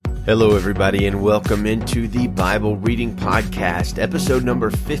Hello, everybody, and welcome into the Bible Reading Podcast, episode number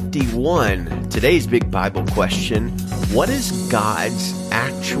 51. Today's big Bible question: what is God's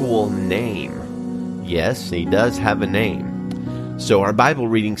actual name? Yes, He does have a name. So our Bible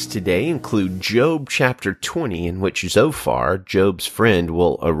readings today include Job chapter 20, in which Zophar, Job's friend,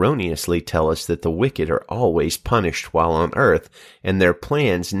 will erroneously tell us that the wicked are always punished while on earth, and their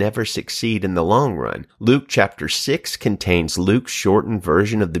plans never succeed in the long run. Luke chapter 6 contains Luke's shortened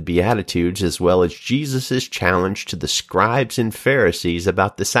version of the Beatitudes, as well as Jesus' challenge to the scribes and Pharisees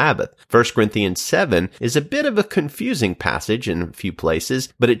about the Sabbath. 1 Corinthians 7 is a bit of a confusing passage in a few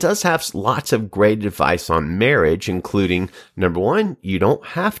places, but it does have lots of great advice on marriage, including, number one, you don't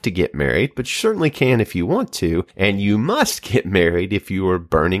have to get married, but you certainly can if you want to, and you must get married if you are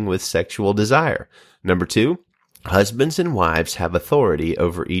burning with sexual desire. Number two, husbands and wives have authority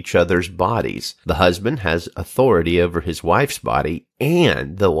over each other's bodies. The husband has authority over his wife's body,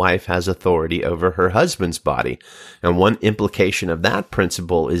 and the wife has authority over her husband's body. And one implication of that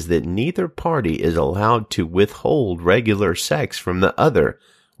principle is that neither party is allowed to withhold regular sex from the other,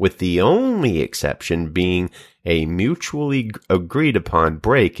 with the only exception being a mutually agreed upon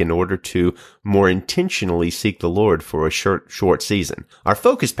break in order to more intentionally seek the Lord for a short season. Our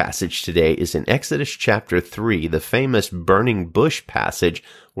focus passage today is in Exodus chapter 3, the famous burning bush passage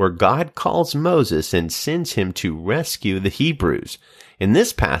where God calls Moses and sends him to rescue the Hebrews. In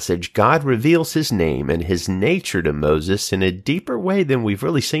this passage, God reveals his name and his nature to Moses in a deeper way than we've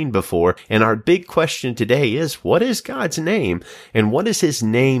really seen before, and our big question today is, what is God's name, and what does his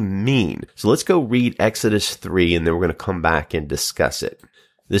name mean? So let's go read Exodus 3, and then we're going to come back and discuss it.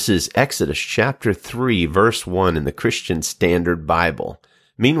 This is Exodus chapter 3, verse 1 in the Christian Standard Bible.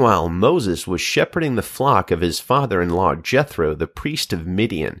 Meanwhile, Moses was shepherding the flock of his father-in-law Jethro, the priest of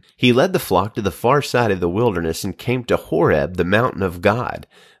Midian. He led the flock to the far side of the wilderness and came to Horeb, the mountain of God.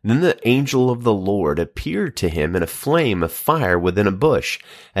 Then the angel of the Lord appeared to him in a flame of fire within a bush.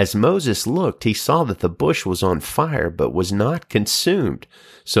 As Moses looked, he saw that the bush was on fire, but was not consumed.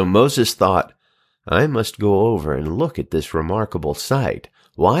 So Moses thought, I must go over and look at this remarkable sight.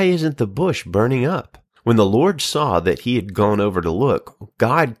 Why isn't the bush burning up? When the Lord saw that he had gone over to look,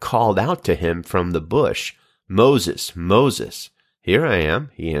 God called out to him from the bush, Moses, Moses. Here I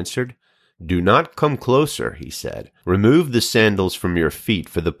am, he answered. Do not come closer, he said. Remove the sandals from your feet,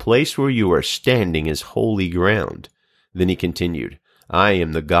 for the place where you are standing is holy ground. Then he continued, I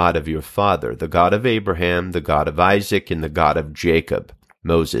am the God of your father, the God of Abraham, the God of Isaac, and the God of Jacob.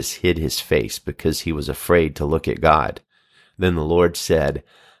 Moses hid his face because he was afraid to look at God. Then the Lord said,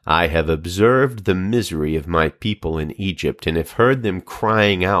 I have observed the misery of my people in Egypt and have heard them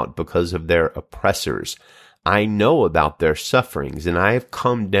crying out because of their oppressors. I know about their sufferings, and I have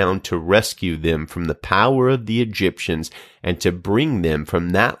come down to rescue them from the power of the Egyptians and to bring them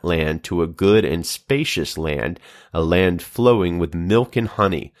from that land to a good and spacious land, a land flowing with milk and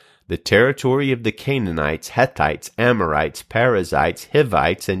honey, the territory of the Canaanites, Hittites, Amorites, Perizzites,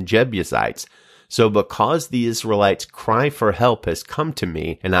 Hivites, and Jebusites. So because the Israelites' cry for help has come to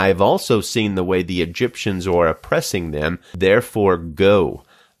me, and I have also seen the way the Egyptians are oppressing them, therefore go.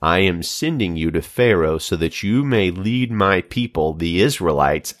 I am sending you to Pharaoh so that you may lead my people, the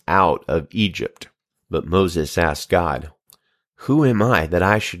Israelites, out of Egypt. But Moses asked God, Who am I that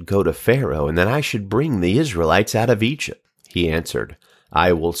I should go to Pharaoh and that I should bring the Israelites out of Egypt? He answered,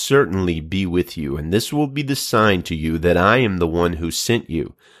 I will certainly be with you, and this will be the sign to you that I am the one who sent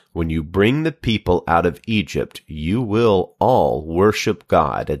you. When you bring the people out of Egypt, you will all worship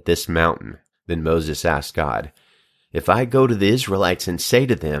God at this mountain. Then Moses asked God, If I go to the Israelites and say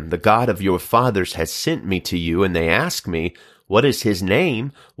to them, The God of your fathers has sent me to you, and they ask me, What is his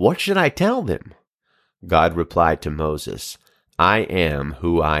name? What should I tell them? God replied to Moses, I am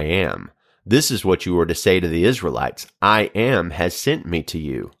who I am. This is what you are to say to the Israelites, I am has sent me to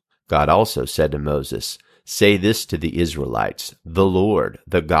you. God also said to Moses, Say this to the Israelites, The Lord,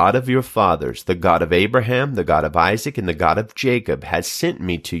 the God of your fathers, the God of Abraham, the God of Isaac, and the God of Jacob, has sent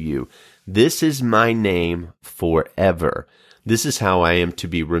me to you. This is my name forever. This is how I am to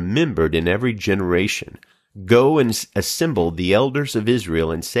be remembered in every generation. Go and assemble the elders of Israel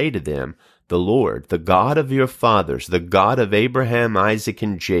and say to them, The Lord, the God of your fathers, the God of Abraham, Isaac,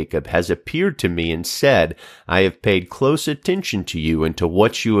 and Jacob, has appeared to me and said, I have paid close attention to you and to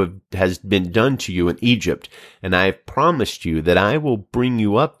what has been done to you in Egypt, and I have promised you that I will bring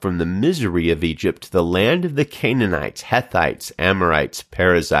you up from the misery of Egypt to the land of the Canaanites, Hittites, Amorites,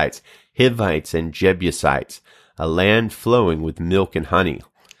 Perizzites, Hivites, and Jebusites, a land flowing with milk and honey.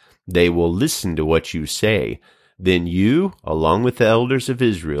 They will listen to what you say. Then you, along with the elders of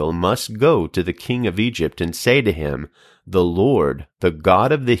Israel, must go to the king of Egypt and say to him, "The Lord, the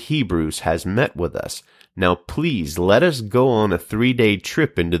God of the Hebrews, has met with us. Now please let us go on a 3-day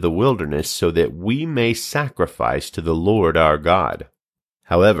trip into the wilderness so that we may sacrifice to the Lord our God.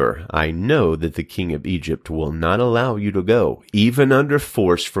 However, I know that the king of Egypt will not allow you to go, even under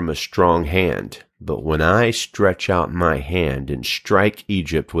force from a strong hand. But when I stretch out my hand and strike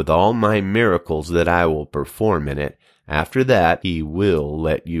Egypt with all my miracles that I will perform in it, after that he will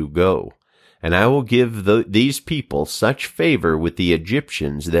let you go. And I will give these people such favor with the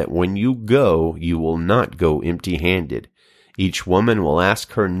Egyptians that when you go, you will not go empty-handed. Each woman will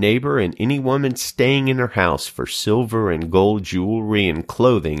ask her neighbor and any woman staying in her house for silver and gold jewelry and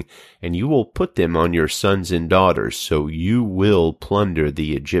clothing, and you will put them on your sons and daughters, so you will plunder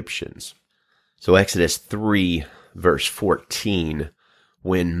the Egyptians." So Exodus 3, verse 14,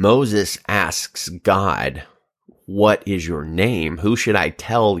 when Moses asks God, "What is your name? Who should I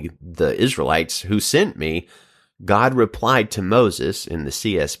tell the Israelites who sent me?" God replied to Moses in the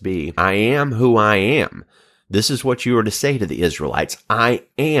CSB, "I am who I am. This is what you are to say to the Israelites. I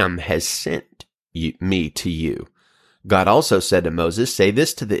am has sent me to you." God also said to Moses, "Say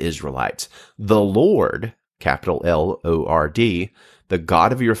this to the Israelites, the Lord, capital L-O-R-D, the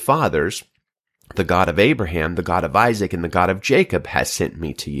God of your fathers, the God of Abraham, the God of Isaac, and the God of Jacob has sent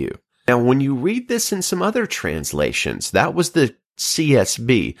me to you." Now, when you read this in some other translations, that was the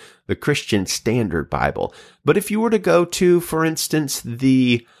CSB, the Christian Standard Bible. But if you were to go to, for instance,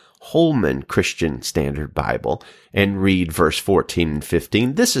 the Holman Christian Standard Bible and read verse 14 and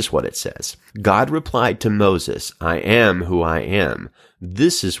 15, this is what it says. God replied to Moses, "I am who I am.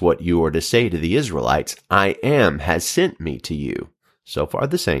 This is what you are to say to the Israelites. I am has sent me to you." So far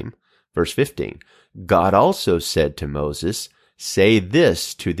the same. Verse 15, God also said to Moses, "Say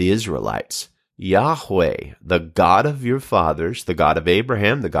this to the Israelites, Yahweh, the God of your fathers, the God of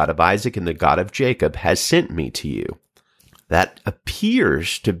Abraham, the God of Isaac, and the God of Jacob has sent me to you." That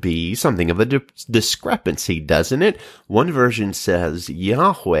appears to be something of a discrepancy, doesn't it? One version says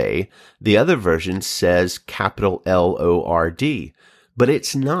Yahweh, the other version says capital L-O-R-D. But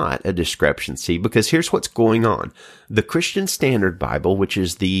it's not a discrepancy because here's what's going on. The Christian Standard Bible, which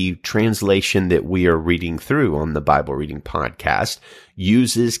is the translation that we are reading through on the Bible Reading Podcast,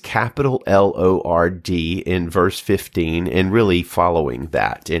 uses capital L-O-R-D in verse 15 and really following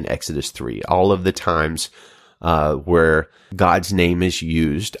that in Exodus 3. All of the times where God's name is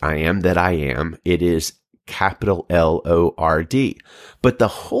used, I am that I am, it is capital L-O-R-D. But the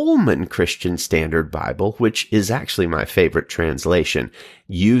Holman Christian Standard Bible, which is actually my favorite translation,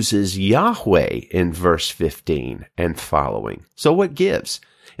 uses Yahweh in verse 15 and following. So what gives?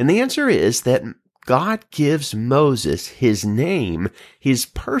 And the answer is that God gives Moses his name, his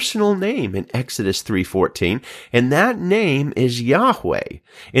personal name in Exodus 3:14, and that name is Yahweh.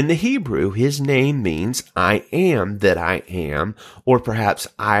 In the Hebrew, his name means I am that I am, or perhaps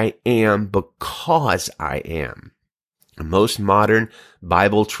I am because I am. Most modern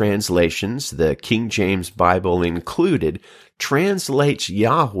Bible translations, the King James Bible included, translates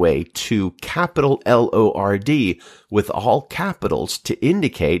Yahweh to capital L-O-R-D with all capitals to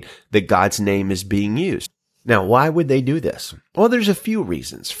indicate that God's name is being used. Now, why would they do this? Well, there's a few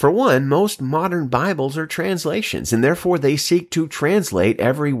reasons. For one, most modern Bibles are translations, and therefore they seek to translate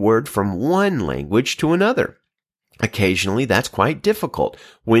every word from one language to another. Occasionally, that's quite difficult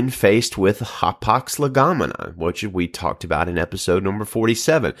when faced with hapax legomena, which we talked about in episode number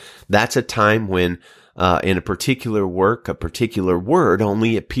 47. That's a time when in a particular work, a particular word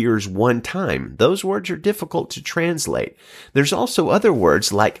only appears one time. Those words are difficult to translate. There's also other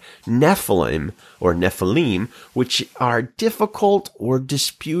words like Nephilim or Nephilim, which are difficult or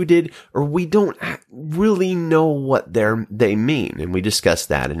disputed, or we don't really know what they mean. And we discussed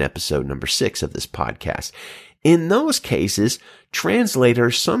that in episode number 6 of this podcast. In those cases,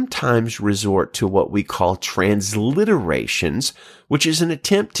 translators sometimes resort to what we call transliterations, which is an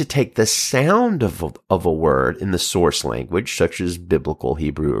attempt to take the sound of a word in the source language, such as Biblical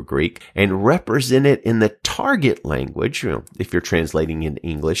Hebrew or Greek, and represent it in the target language. If you're translating in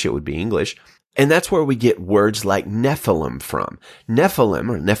English, it would be English. And that's where we get words like Nephilim from. Nephilim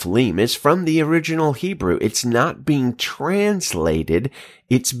or Nephilim is from the original Hebrew. It's not being translated.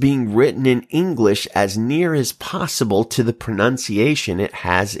 It's being written in English as near as possible to the pronunciation it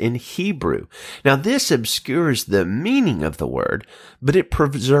has in Hebrew. Now, this obscures the meaning of the word, but it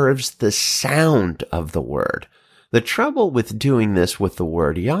preserves the sound of the word. The trouble with doing this with the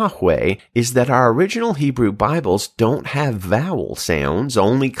word Yahweh is that our original Hebrew Bibles don't have vowel sounds,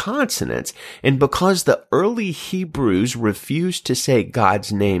 only consonants. And because the early Hebrews refused to say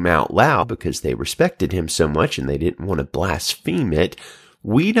God's name out loud because they respected him so much and they didn't want to blaspheme it,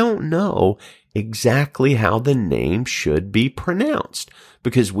 we don't know exactly how the name should be pronounced,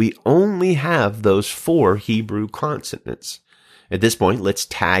 because we only have those 4 Hebrew consonants. At this point, let's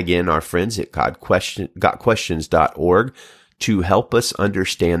tag in our friends at gotquestions.org to help us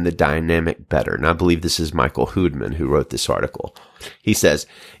understand the dynamic better. And I believe this is Michael Hoodman who wrote this article. He says,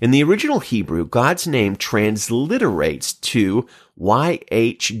 in the original Hebrew, God's name transliterates to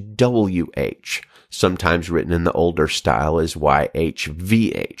YHWH, sometimes written in the older style as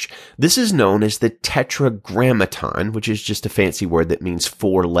YHVH. This is known as the Tetragrammaton, which is just a fancy word that means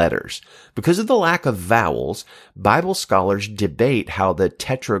 4 letters. Because of the lack of vowels, Bible scholars debate how the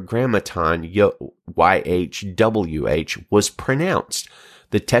Tetragrammaton YHWH was pronounced.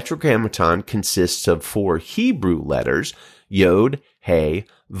 The Tetragrammaton consists of 4 Hebrew letters, Yod, He,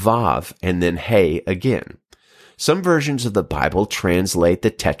 Vav, and then He again. Some versions of the Bible translate the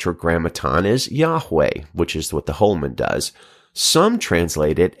Tetragrammaton as Yahweh, which is what the Holman does. Some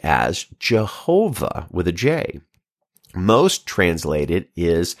translate it as Jehovah with a J. Most translate it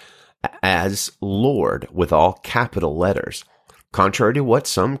as Lord with all capital letters. Contrary to what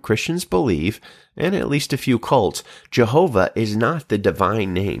some Christians believe, and at least a few cults, Jehovah is not the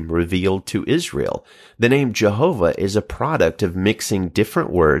divine name revealed to Israel. The name Jehovah is a product of mixing different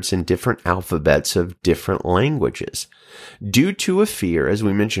words in different alphabets of different languages. Due to a fear, as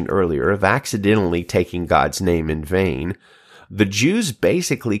we mentioned earlier, of accidentally taking God's name in vain, the Jews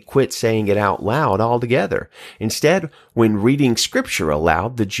basically quit saying it out loud altogether. Instead, when reading scripture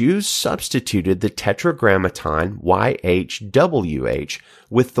aloud, the Jews substituted the Tetragrammaton YHWH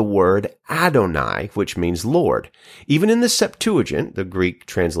with the word Adonai, which means Lord. Even in the Septuagint, the Greek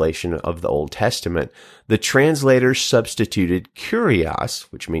translation of the Old Testament, the translators substituted Kyrios,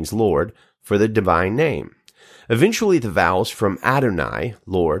 which means Lord, for the divine name. Eventually, the vowels from Adonai,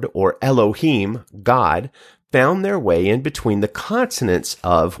 Lord, or Elohim, God, found their way in between the consonants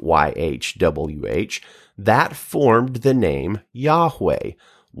of YHWH that formed the name Yahweh,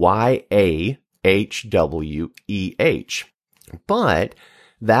 YAHWEH. But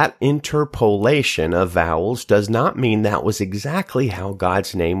that interpolation of vowels does not mean that was exactly how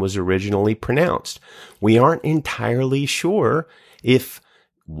God's name was originally pronounced. We aren't entirely sure if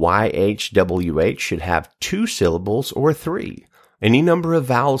YHWH should have 2 syllables or 3. Any number of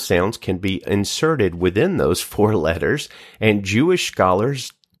vowel sounds can be inserted within those 4 letters, and Jewish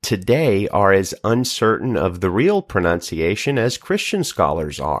scholars today are as uncertain of the real pronunciation as Christian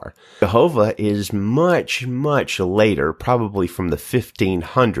scholars are. Jehovah is much, much later, probably from the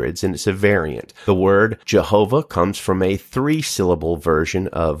 1500s, and it's a variant. The word Jehovah comes from a 3-syllable version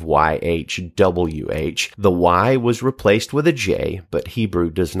of YHWH. The Y was replaced with a J, but Hebrew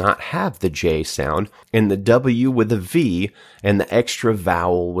does not have the J sound, and the W with a V, and the extra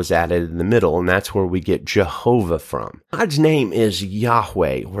vowel was added in the middle, and that's where we get Jehovah from. God's name is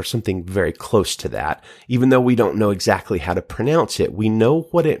Yahweh, or something very close to that. Even though we don't know exactly how to pronounce it, we know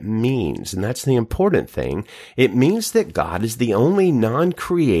what it means, and that's the important thing. It means that God is the only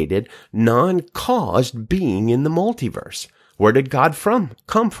non-created, non-caused being in the multiverse. Where did God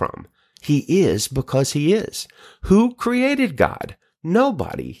come from? He is because he is. Who created God?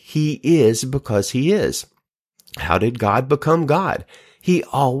 Nobody. He is because he is. How did God become God? He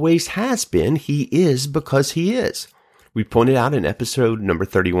always has been. He is because he is. We pointed out in episode number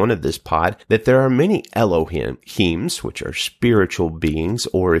 31 of this pod that there are many Elohims, which are spiritual beings,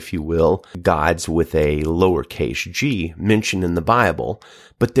 or if you will, gods with a lowercase g, mentioned in the Bible,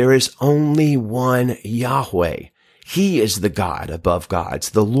 but there is only one Yahweh. He is the God above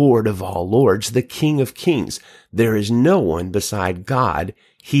gods, the Lord of all lords, the King of kings. There is no one beside God.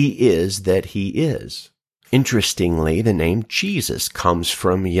 He is that he is. Interestingly, the name Jesus comes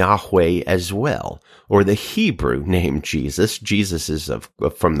from Yahweh as well, or the Hebrew name Jesus. Jesus is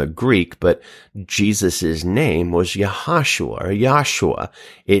from the Greek, but Jesus' name was Yahashua or Yahshua.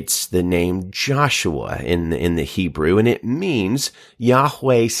 It's the name Joshua in the Hebrew, and it means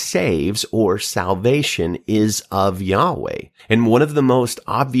Yahweh saves, or salvation is of Yahweh. And one of the most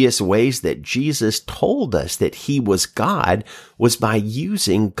obvious ways that Jesus told us that he was God was by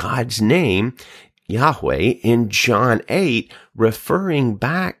using God's name Yahweh in John 8, referring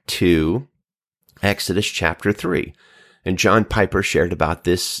back to Exodus chapter 3. And John Piper shared about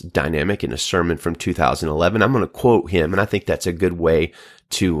this dynamic in a sermon from 2011. I'm going to quote him, and I think that's a good way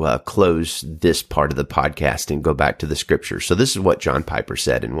to close this part of the podcast and go back to the scripture. So this is what John Piper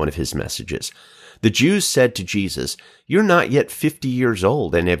said in one of his messages. The Jews said to Jesus, "You're not yet 50 years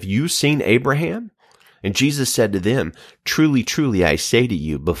old, and have you seen Abraham?" And Jesus said to them, "Truly, truly, I say to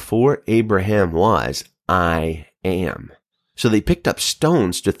you, before Abraham was, I am." So they picked up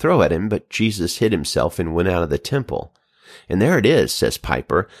stones to throw at him, but Jesus hid himself and went out of the temple. And there it is, says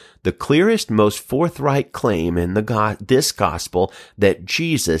Piper, the clearest, most forthright claim in this gospel that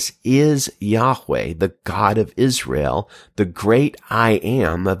Jesus is Yahweh, the God of Israel, the great I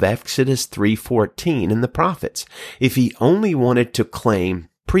Am of Exodus 3:14 and the prophets. If he only wanted to claim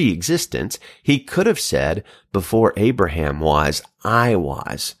pre-existence, he could have said, before Abraham was, I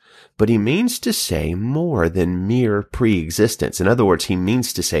was. But he means to say more than mere pre-existence. In other words, he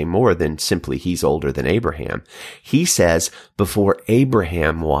means to say more than simply he's older than Abraham. He says, before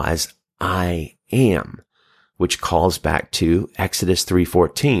Abraham was, I am, which calls back to Exodus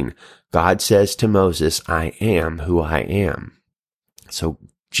 3:14. God says to Moses, I am who I am. So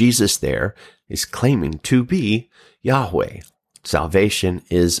Jesus there is claiming to be Yahweh. Salvation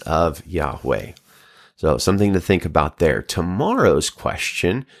is of Yahweh. So something to think about there. Tomorrow's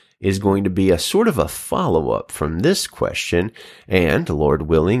question is going to be a sort of a follow-up from this question, and Lord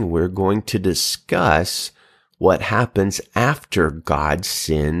willing, we're going to discuss what happens after God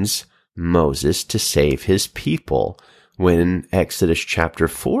sends Moses to save his people, when Exodus chapter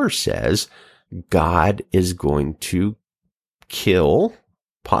 4 says God is going to kill,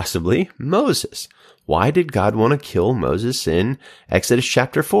 possibly, Moses. Why did God want to kill Moses in Exodus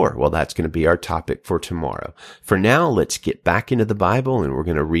chapter 4? Well, that's going to be our topic for tomorrow. For now, let's get back into the Bible, and we're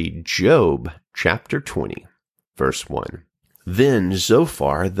going to read Job chapter 20, verse 1. Then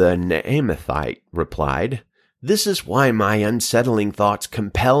Zophar the Naamathite replied, This is why my unsettling thoughts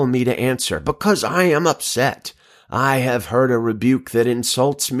compel me to answer, because I am upset. I have heard a rebuke that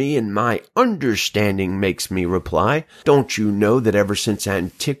insults me, and my understanding makes me reply. Don't you know that ever since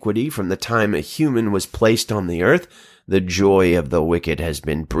antiquity, from the time a human was placed on the earth, the joy of the wicked has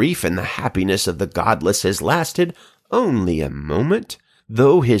been brief, and the happiness of the godless has lasted only a moment?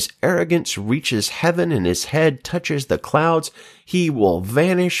 Though his arrogance reaches heaven and his head touches the clouds, he will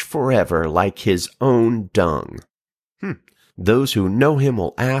vanish forever like his own dung. Those who know him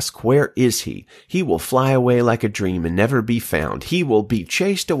will ask, Where is he? He will fly away like a dream and never be found. He will be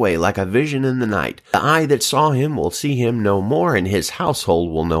chased away like a vision in the night. The eye that saw him will see him no more, and his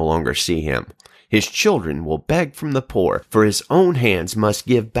household will no longer see him. His children will beg from the poor, for his own hands must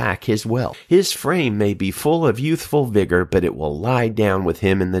give back his wealth. His frame may be full of youthful vigor, but it will lie down with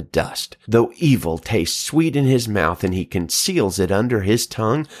him in the dust. Though evil tastes sweet in his mouth, and he conceals it under his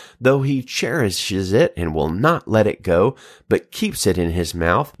tongue, though he cherishes it and will not let it go, but keeps it in his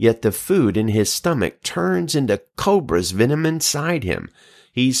mouth, yet the food in his stomach turns into cobra's venom inside him.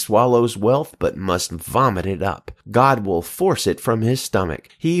 He swallows wealth, but must vomit it up. God will force it from his stomach.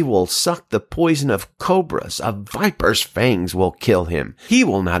 He will suck the poison of cobras. A viper's fangs will kill him. He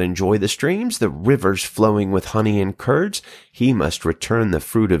will not enjoy the streams, the rivers flowing with honey and curds. He must return the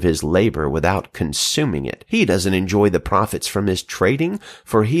fruit of his labor without consuming it. He doesn't enjoy the profits from his trading,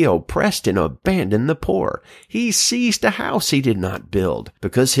 for he oppressed and abandoned the poor. He seized a house he did not build.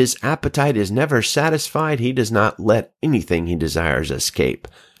 Because his appetite is never satisfied, he does not let anything he desires escape.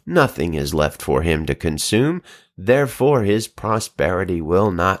 Nothing is left for him to consume. Therefore his prosperity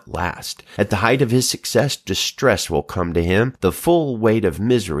will not last. At the height of his success, distress will come to him. The full weight of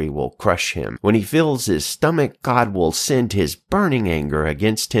misery will crush him. When he fills his stomach, God will send his burning anger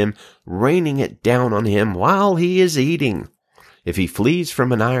against him, raining it down on him while he is eating. If he flees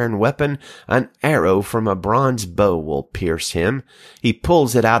from an iron weapon, an arrow from a bronze bow will pierce him. He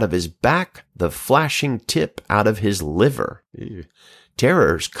pulls it out of his back, the flashing tip out of his liver.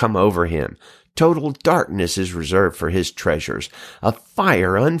 Terrors come over him. Total darkness is reserved for his treasures. A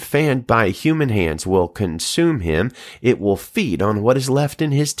fire unfanned by human hands will consume him. It will feed on what is left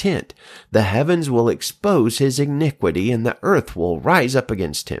in his tent. The heavens will expose his iniquity, and the earth will rise up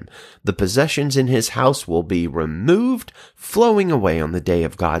against him. The possessions in his house will be removed, flowing away on the day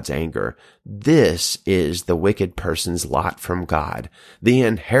of God's anger. This is the wicked person's lot from God, the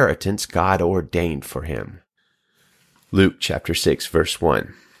inheritance God ordained for him. Luke chapter 6, verse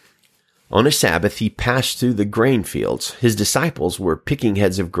 1. On a Sabbath he passed through the grain fields. His disciples were picking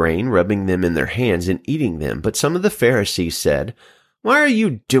heads of grain, rubbing them in their hands and eating them. But some of the Pharisees said, Why are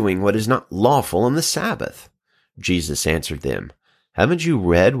you doing what is not lawful on the Sabbath? Jesus answered them, Haven't you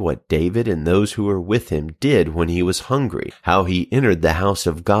read what David and those who were with him did when he was hungry, how he entered the house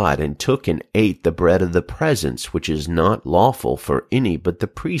of God and took and ate the bread of the presence, which is not lawful for any but the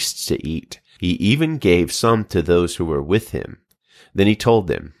priests to eat? He even gave some to those who were with him. Then he told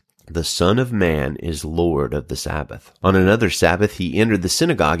them, The Son of Man is Lord of the Sabbath. On another Sabbath he entered the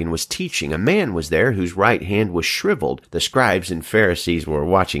synagogue and was teaching. A man was there whose right hand was shriveled. The scribes and Pharisees were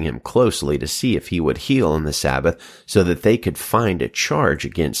watching him closely to see if he would heal on the Sabbath, so that they could find a charge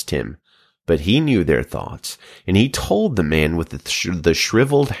against him. But he knew their thoughts, and he told the man with the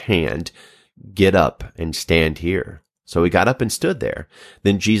shriveled hand, Get up and stand here. So he got up and stood there.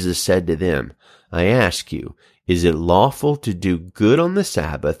 Then Jesus said to them, I ask you, is it lawful to do good on the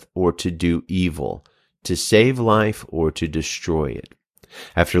Sabbath or to do evil, to save life or to destroy it?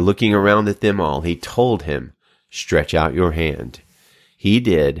 After looking around at them all, he told him, stretch out your hand. He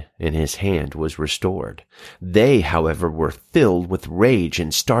did, and his hand was restored. They, however, were filled with rage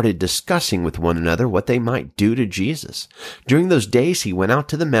and started discussing with one another what they might do to Jesus. During those days he went out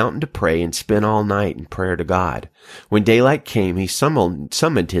to the mountain to pray and spent all night in prayer to God. When daylight came, he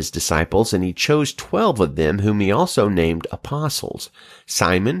summoned his disciples, and he chose 12 of them, whom he also named apostles.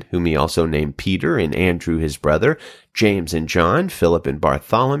 Simon, whom he also named Peter, and Andrew his brother, James and John, Philip and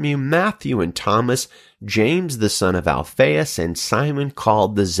Bartholomew, Matthew and Thomas, James the son of Alphaeus, and Simon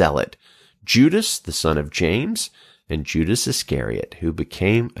called the Zealot, Judas the son of James, and Judas Iscariot, who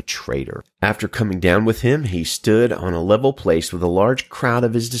became a traitor. After coming down with him, he stood on a level place with a large crowd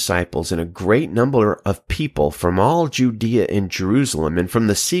of his disciples and a great number of people from all Judea and Jerusalem and from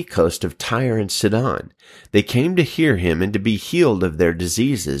the seacoast of Tyre and Sidon. They came to hear him and to be healed of their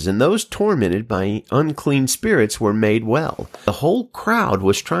diseases, and those tormented by unclean spirits were made well. The whole crowd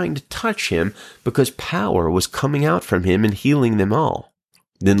was trying to touch him because power was coming out from him and healing them all.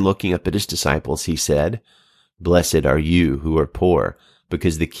 Then looking up at his disciples, he said, Blessed are you who are poor,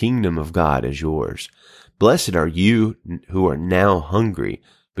 because the kingdom of God is yours. Blessed are you who are now hungry,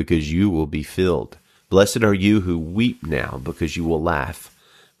 because you will be filled. Blessed are you who weep now, because you will laugh.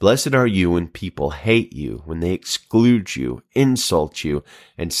 Blessed are you when people hate you, when they exclude you, insult you,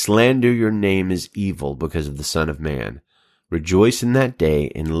 and slander your name as evil because of the Son of Man. Rejoice in that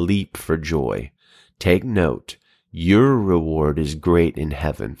day and leap for joy. Take note. Your reward is great in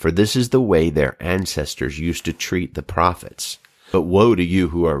heaven, for this is the way their ancestors used to treat the prophets. But woe to you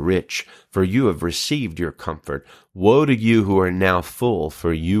who are rich, for you have received your comfort. Woe to you who are now full,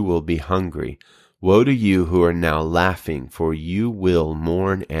 for you will be hungry. Woe to you who are now laughing, for you will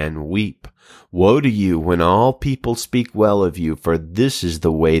mourn and weep. Woe to you when all people speak well of you, for this is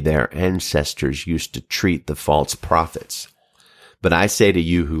the way their ancestors used to treat the false prophets. But I say to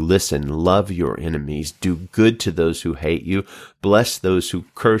you who listen, love your enemies, do good to those who hate you, bless those who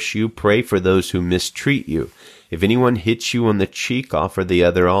curse you, pray for those who mistreat you. If anyone hits you on the cheek, offer the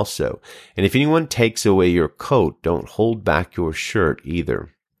other also. And if anyone takes away your coat, don't hold back your shirt either.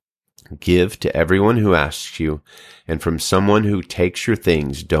 Give to everyone who asks you, and from someone who takes your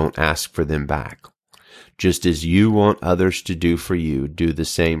things, don't ask for them back. Just as you want others to do for you, do the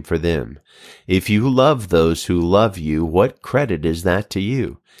same for them. If you love those who love you, what credit is that to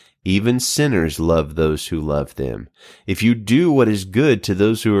you? Even sinners love those who love them. If you do what is good to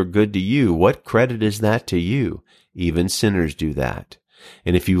those who are good to you, what credit is that to you? Even sinners do that.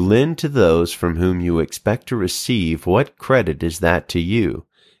 And if you lend to those from whom you expect to receive, what credit is that to you?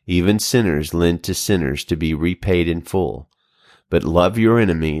 Even sinners lend to sinners to be repaid in full. But love your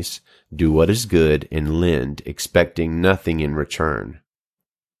enemies, do what is good, and lend, expecting nothing in return.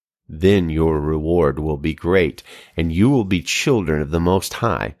 Then your reward will be great, and you will be children of the Most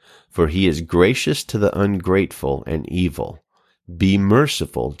High, for he is gracious to the ungrateful and evil. Be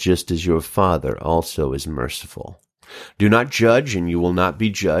merciful, just as your Father also is merciful. Do not judge, and you will not be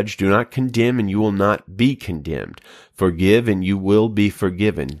judged. Do not condemn, and you will not be condemned. Forgive, and you will be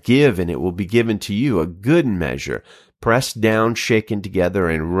forgiven. Give, and it will be given to you, a good measure, pressed down, shaken together,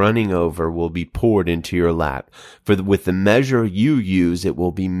 and running over will be poured into your lap. For with the measure you use, it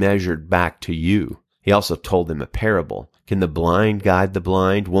will be measured back to you. He also told them a parable. Can the blind guide the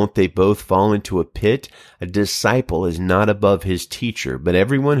blind? Won't they both fall into a pit? A disciple is not above his teacher, but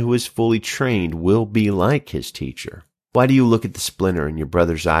everyone who is fully trained will be like his teacher. Why do you look at the splinter in your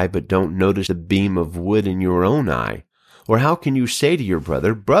brother's eye, but don't notice the beam of wood in your own eye? Or how can you say to your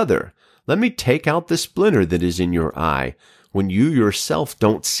brother, Brother, let me take out the splinter that is in your eye, when you yourself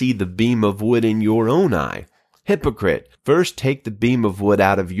don't see the beam of wood in your own eye? Hypocrite, first take the beam of wood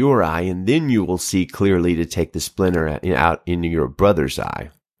out of your eye, and then you will see clearly to take the splinter out into your brother's eye.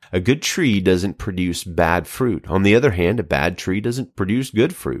 A good tree doesn't produce bad fruit. On the other hand, a bad tree doesn't produce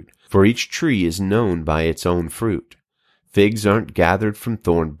good fruit, for each tree is known by its own fruit. Figs aren't gathered from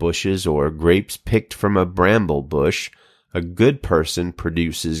thorn bushes, or grapes picked from a bramble bush. A good person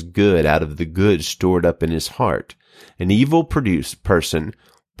produces good out of the good stored up in his heart. An evil person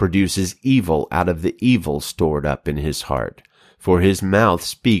produces evil out of the evil stored up in his heart. For his mouth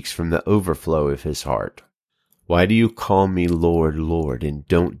speaks from the overflow of his heart. Why do you call me Lord, Lord, and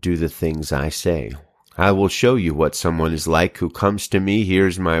don't do the things I say? I will show you what someone is like who comes to me,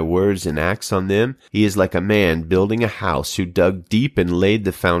 hears my words, and acts on them. He is like a man building a house who dug deep and laid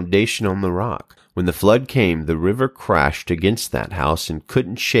the foundation on the rock. When the flood came, the river crashed against that house and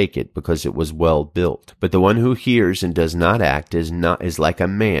couldn't shake it because it was well built. But the one who hears and does not act is like a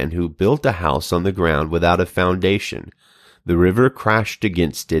man who built a house on the ground without a foundation. The river crashed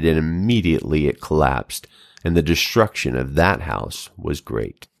against it, and immediately it collapsed, and the destruction of that house was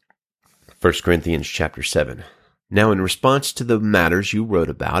great. 1 Corinthians chapter 7. Now, in response to the matters you wrote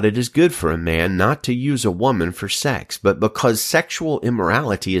about, it is good for a man not to use a woman for sex, but because sexual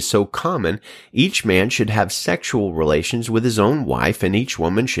immorality is so common, each man should have sexual relations with his own wife, and each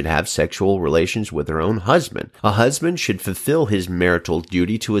woman should have sexual relations with her own husband. A husband should fulfill his marital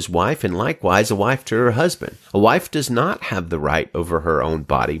duty to his wife, and likewise a wife to her husband. A wife does not have the right over her own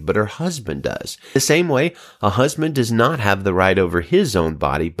body, but her husband does. The same way, a husband does not have the right over his own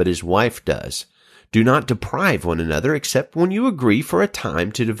body, but his wife does. Do not deprive one another except when you agree for a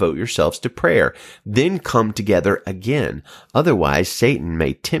time to devote yourselves to prayer. Then come together again. Otherwise, Satan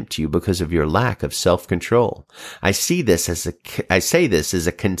may tempt you because of your lack of self-control. I say this as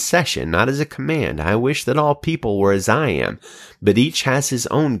a concession, not as a command. I wish that all people were as I am, but each has his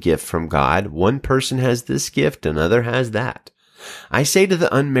own gift from God. One person has this gift, another has that. I say to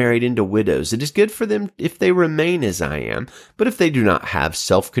the unmarried and to widows, it is good for them if they remain as I am, but if they do not have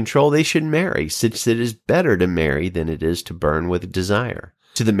self-control, they should marry, since it is better to marry than it is to burn with desire.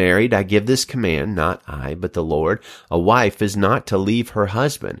 To the married I give this command, not I, but the Lord. A wife is not to leave her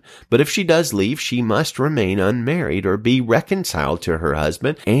husband, but if she does leave, she must remain unmarried or be reconciled to her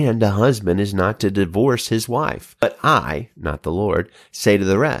husband, and a husband is not to divorce his wife. But I, not the Lord, say to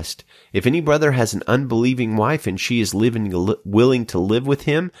the rest, if any brother has an unbelieving wife and she is willing to live with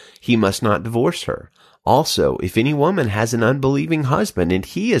him, he must not divorce her. Also, if any woman has an unbelieving husband and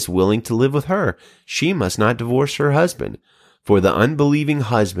he is willing to live with her, she must not divorce her husband. For the unbelieving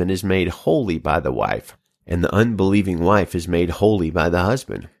husband is made holy by the wife, and the unbelieving wife is made holy by the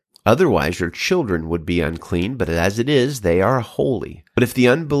husband. Otherwise your children would be unclean, but as it is, they are holy. But if the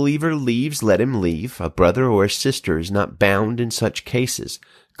unbeliever leaves, let him leave. A brother or a sister is not bound in such cases.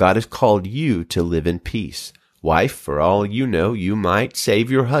 God has called you to live in peace. Wife, for all you know, you might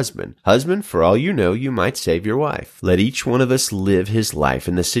save your husband. Husband, for all you know, you might save your wife. Let each one of us live his life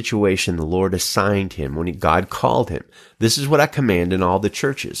in the situation the Lord assigned him when God called him. This is what I command in all the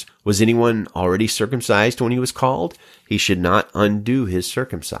churches. Was anyone already circumcised when he was called? He should not undo his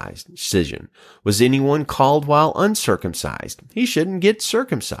circumcision. Was anyone called while uncircumcised? He shouldn't get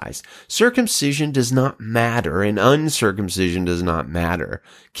circumcised. Circumcision does not matter, and uncircumcision does not matter.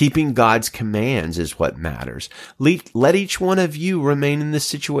 Keeping God's commands is what matters. Let each one of you remain in the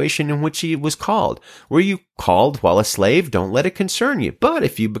situation in which he was called. Were you called while a slave? Don't let it concern you. But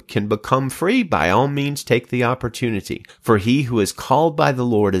if you can become free, by all means take the opportunity. For he who is called by the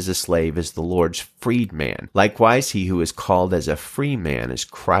Lord as a slave is the Lord's freedman. Likewise, he who is called as a free man is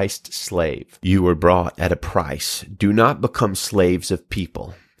Christ's slave. You were bought at a price. Do not become slaves of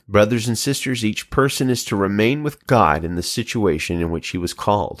people. Brothers and sisters, each person is to remain with God in the situation in which he was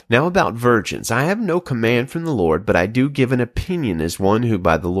called. Now about virgins, I have no command from the Lord, but I do give an opinion as one who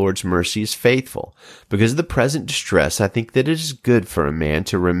by the Lord's mercy is faithful. Because of the present distress, I think that it is good for a man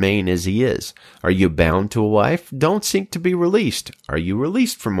to remain as he is. Are you bound to a wife? Don't seek to be released. Are you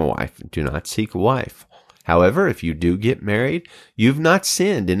released from a wife? Do not seek a wife. However, if you do get married, you've not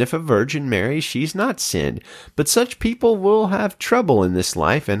sinned, and if a virgin marries, she's not sinned. But such people will have trouble in this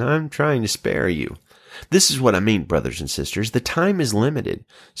life, and I'm trying to spare you. This is what I mean, brothers and sisters. The time is limited.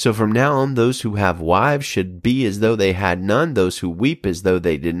 So from now on, those who have wives should be as though they had none, those who weep as though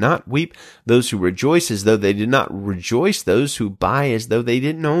they did not weep, those who rejoice as though they did not rejoice, those who buy as though they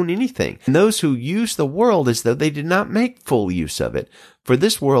didn't own anything, and those who use the world as though they did not make full use of it. For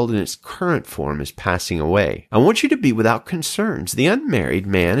this world in its current form is passing away. I want you to be without concerns. The unmarried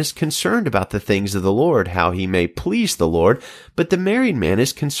man is concerned about the things of the Lord, how he may please the Lord, but the married man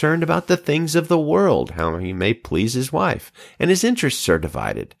is concerned about the things of the world, how he may please his wife, and his interests are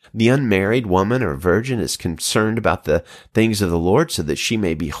divided. The unmarried woman or virgin is concerned about the things of the Lord, so that she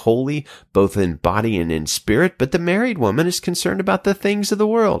may be holy, both in body and in spirit, but the married woman is concerned about the things of the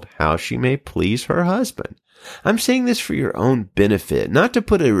world, how she may please her husband. I'm saying this for your own benefit, not to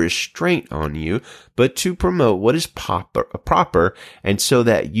put a restraint on you, but to promote what is proper, and so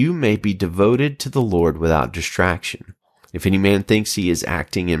that you may be devoted to the Lord without distraction. If any man thinks he is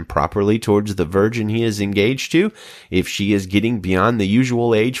acting improperly towards the virgin he is engaged to, if she is getting beyond the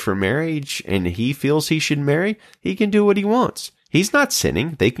usual age for marriage and he feels he should marry, he can do what he wants. He's not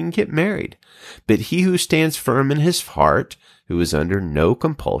sinning. They can get married. But he who stands firm in his heart, who is under no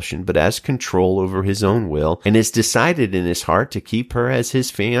compulsion, but has control over his own will, and has decided in his heart to keep her as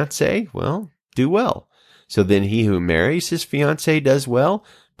his fiancée, well, do well. So then he who marries his fiancée does well,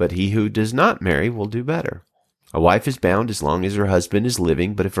 but he who does not marry will do better. A wife is bound as long as her husband is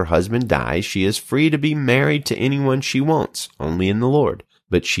living, but if her husband dies, she is free to be married to anyone she wants, only in the Lord.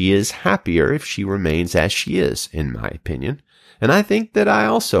 But she is happier if she remains as she is, in my opinion. And I think that I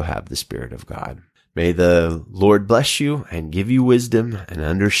also have the Spirit of God. May the Lord bless you and give you wisdom and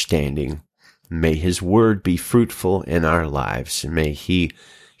understanding. May his word be fruitful in our lives. And may he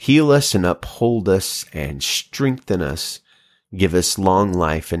heal us and uphold us and strengthen us. Give us long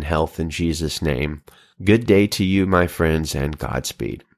life and health in Jesus' name. Good day to you, my friends, and Godspeed.